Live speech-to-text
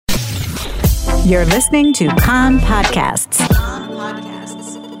You're listening to Kan Podcasts.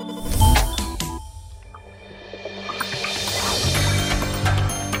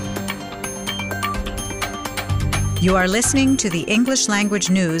 You are listening to the English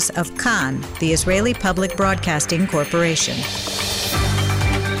language news of Kan, the Israeli Public Broadcasting Corporation.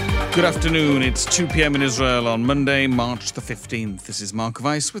 Good afternoon. It's 2 p.m. in Israel on Monday, March the 15th. This is Mark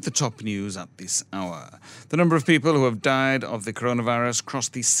Weiss with the top news at this hour. The number of people who have died of the coronavirus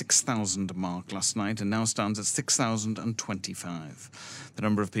crossed the 6,000 mark last night and now stands at 6,025. The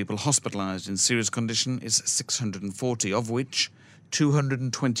number of people hospitalized in serious condition is 640, of which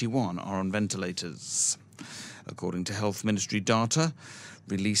 221 are on ventilators. According to Health Ministry data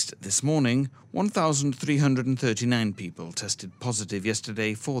released this morning, 1,339 people tested positive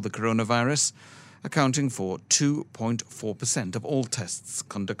yesterday for the coronavirus, accounting for 2.4% of all tests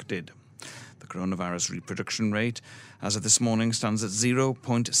conducted. The coronavirus reproduction rate, as of this morning, stands at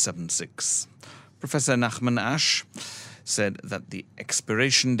 0.76. Professor Nachman Ash said that the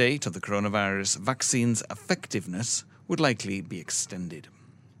expiration date of the coronavirus vaccine's effectiveness would likely be extended.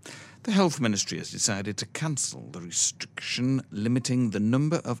 The Health Ministry has decided to cancel the restriction limiting the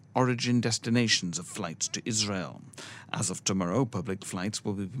number of origin destinations of flights to Israel. As of tomorrow, public flights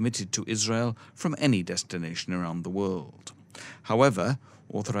will be permitted to Israel from any destination around the world. However,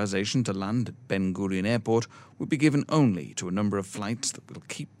 authorization to land at Ben Gurion Airport will be given only to a number of flights that will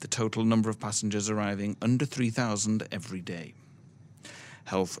keep the total number of passengers arriving under 3,000 every day.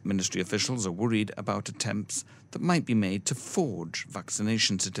 Health Ministry officials are worried about attempts that might be made to forge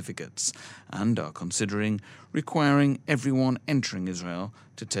vaccination certificates and are considering requiring everyone entering Israel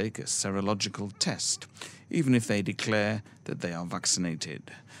to take a serological test, even if they declare that they are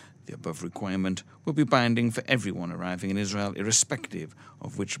vaccinated. The above requirement will be binding for everyone arriving in Israel, irrespective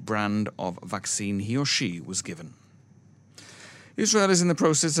of which brand of vaccine he or she was given. Israel is in the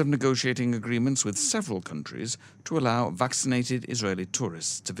process of negotiating agreements with several countries to allow vaccinated Israeli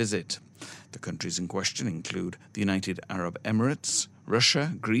tourists to visit. The countries in question include the United Arab Emirates,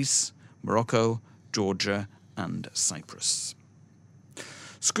 Russia, Greece, Morocco, Georgia, and Cyprus.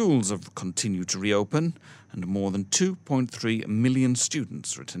 Schools have continued to reopen, and more than 2.3 million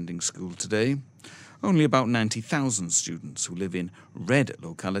students are attending school today. Only about 90,000 students who live in red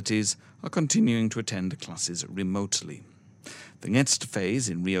localities are continuing to attend classes remotely. The next phase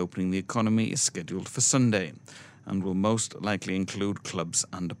in reopening the economy is scheduled for Sunday and will most likely include clubs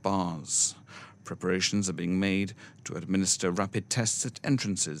and bars. Preparations are being made to administer rapid tests at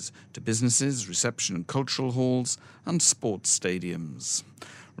entrances to businesses, reception and cultural halls, and sports stadiums.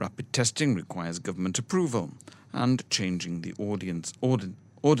 Rapid testing requires government approval and changing the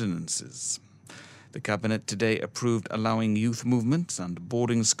ordinances. The Cabinet today approved allowing youth movements and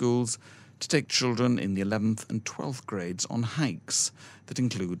boarding schools to take children in the 11th and 12th grades on hikes that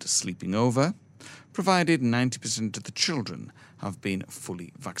include sleeping over, provided 90% of the children have been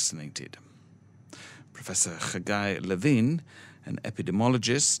fully vaccinated. Professor Chagai Levin, an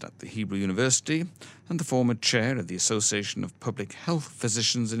epidemiologist at the Hebrew University and the former chair of the Association of Public Health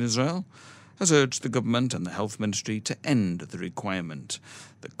Physicians in Israel, has urged the government and the Health Ministry to end the requirement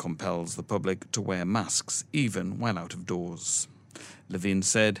that compels the public to wear masks even while out of doors. Levin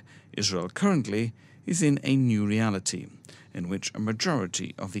said Israel currently is in a new reality in which a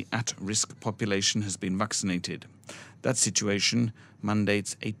majority of the at-risk population has been vaccinated. That situation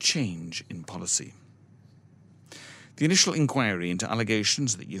mandates a change in policy. The initial inquiry into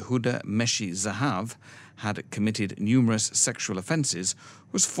allegations that Yehuda Meshi Zahav had committed numerous sexual offences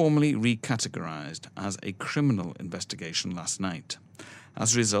was formally recategorised as a criminal investigation last night.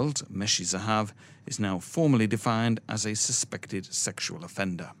 As a result, Meshi Zahav is now formally defined as a suspected sexual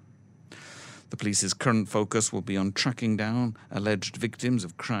offender. The police's current focus will be on tracking down alleged victims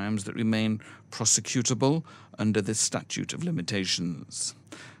of crimes that remain prosecutable under the statute of limitations.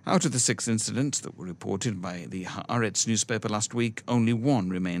 Out of the 6 incidents that were reported by the Haaretz newspaper last week, only 1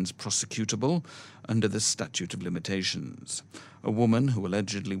 remains prosecutable under the statute of limitations. A woman who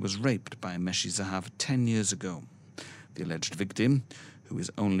allegedly was raped by Meshi Zahav 10 years ago. The alleged victim, who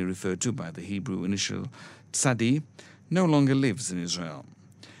is only referred to by the Hebrew initial Tzadi, no longer lives in Israel.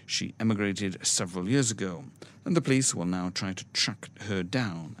 She emigrated several years ago, and the police will now try to track her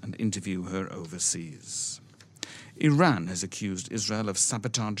down and interview her overseas. Iran has accused Israel of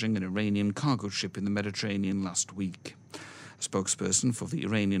sabotaging an Iranian cargo ship in the Mediterranean last week. A spokesperson for the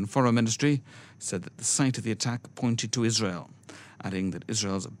Iranian Foreign Ministry said that the site of the attack pointed to Israel, adding that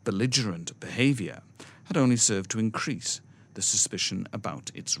Israel's belligerent behavior had only served to increase the suspicion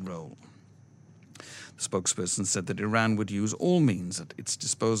about its role. The spokesperson said that Iran would use all means at its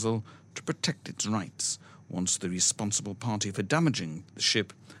disposal to protect its rights once the responsible party for damaging the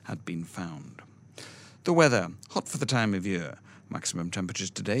ship had been found. The weather, hot for the time of year. Maximum temperatures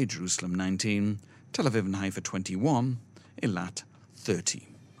today, Jerusalem 19, Tel Aviv and Haifa 21, Eilat 30.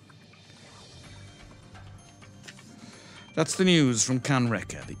 That's the news from Kan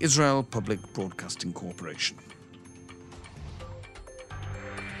Reka, the Israel Public Broadcasting Corporation.